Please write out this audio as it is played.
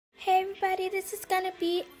Hey everybody, this is gonna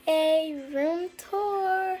be a room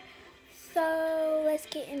tour. So let's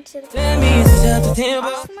get into the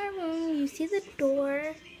also my room. You see the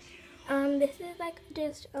door. This is like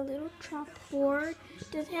just a little chalkboard.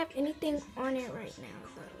 Doesn't have anything on it right now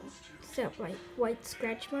though, except like white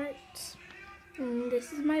scratch marks.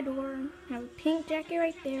 This is my door. I have a pink jacket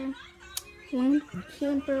right there. One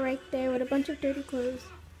camper right there with a bunch of dirty clothes.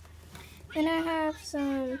 Then I have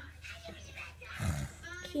some.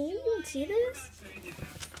 Can you even see this?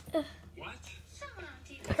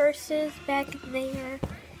 Purses back there,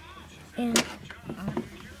 and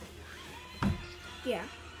yeah.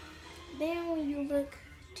 Then when you look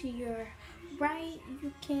to your right,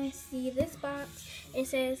 you can see this box. It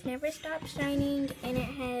says "Never Stop Shining," and it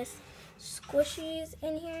has squishies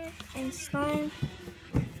in here and slime.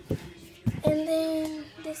 And then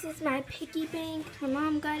this is my piggy bank. My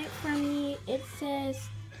mom got it for me. It says,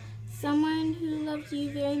 "Someone who loves you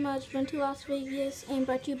very much went to Las Vegas and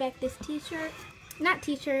brought you back this t-shirt." Not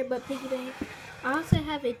t-shirt, but piggy bank. I also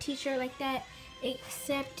have a t-shirt like that,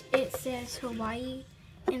 except it says Hawaii.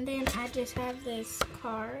 And then I just have this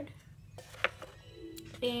card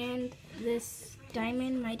and this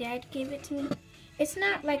diamond. My dad gave it to me. It's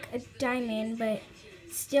not like a diamond, but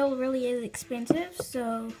still really is expensive,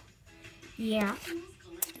 so yeah.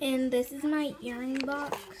 And this is my earring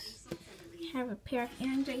box. I have a pair of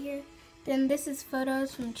earrings right here. Then this is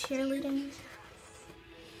photos from cheerleading.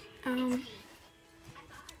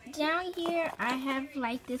 Down here I have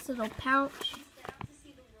like this little pouch.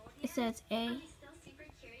 It says A.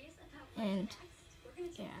 And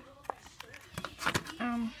yeah.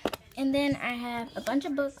 And then I have a bunch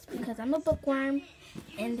of books because I'm a bookworm.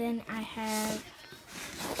 And then I have,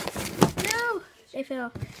 no, they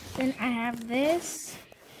fell. Then I have this.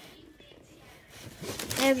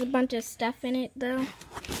 It has a bunch of stuff in it though.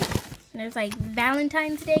 There's like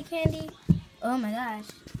Valentine's Day candy. Oh my gosh.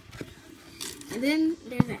 And then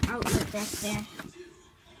there's an outlet back there.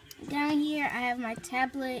 Down here I have my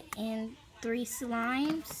tablet and 3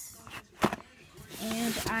 slimes.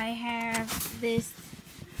 And I have this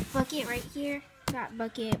bucket right here. Not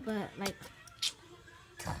bucket, but like,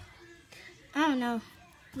 I don't know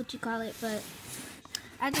what you call it, but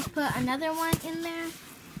I just put another one in there.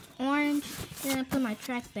 Orange. Then I put my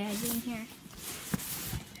trash bag in here.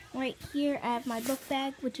 Right here I have my book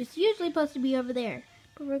bag, which is usually supposed to be over there,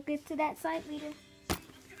 but we'll get to that side later.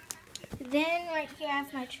 Then right here I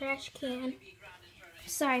have my trash can.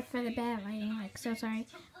 Sorry for the bad lighting, like so sorry.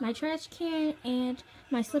 My trash can and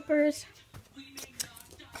my slippers,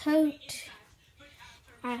 coat.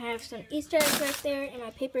 I have some Easter eggs right there, and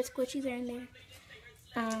my paper squishies are in there.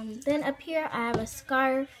 Then up here I have a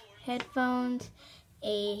scarf, headphones,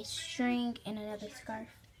 a string, and another scarf.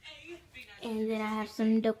 And then I have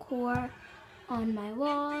some decor on my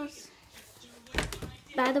walls.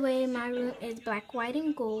 By the way, my room is black, white,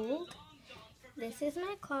 and gold. This is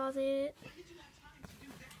my closet.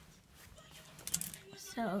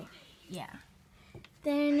 So, yeah.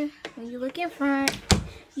 Then, when you look in front,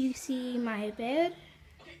 you see my bed.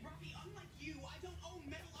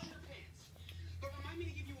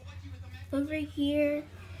 Over here,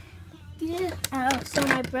 so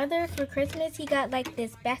my brother for Christmas, he got like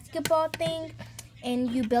this basketball thing,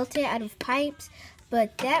 and you built it out of pipes,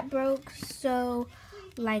 but that broke, so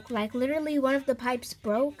like literally one of the pipes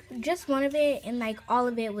broke, just one of it, and like all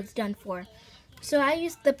of it was done for. So I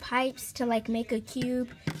used the pipes to like make a cube,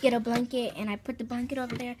 get a blanket, and I put the blanket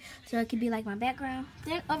over there so it could be like my background.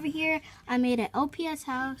 Then over here, I made an LPS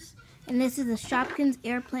house, and this is a Shopkins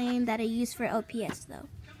airplane that I use for LPS though.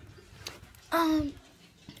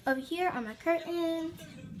 Over here are my curtains,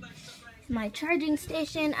 my charging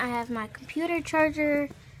station. I have my computer charger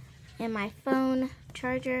and my phone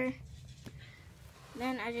charger.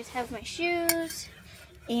 Then I just have my shoes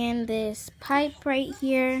and this pipe right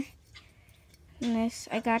here. And this,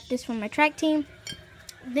 I got this from my track team.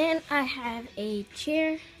 Then I have a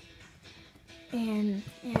chair, and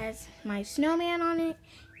it has my snowman on it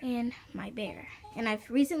and my bear. And I've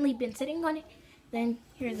recently been sitting on it. Then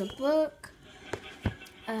here's a book,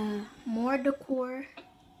 more decor.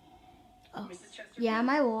 Oh, yeah,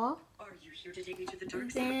 my wall.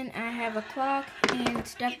 Then I have a clock and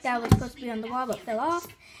stuff that was supposed to be on the wall but fell off.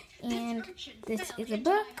 And this is a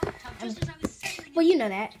book. Well, you know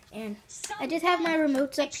that. And I just have my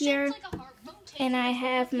remotes up here. And I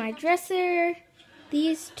have my dresser.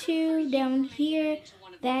 These two down here.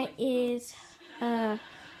 That is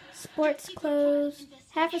sports clothes.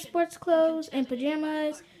 Half of sports clothes and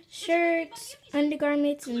pajamas. Shirts,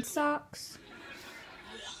 undergarments, and socks.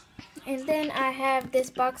 And then I have this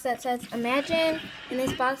box that says Imagine, and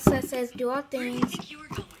this box that says Do All Things.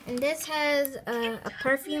 And this has a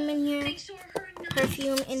perfume in here.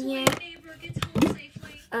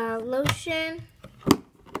 Lotion.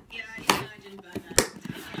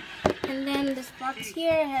 And then this box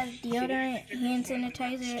here has deodorant, hand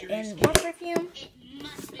sanitizer, and more perfume.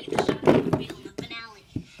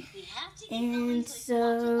 And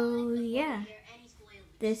so, yeah,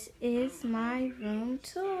 this is my room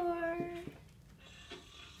tour.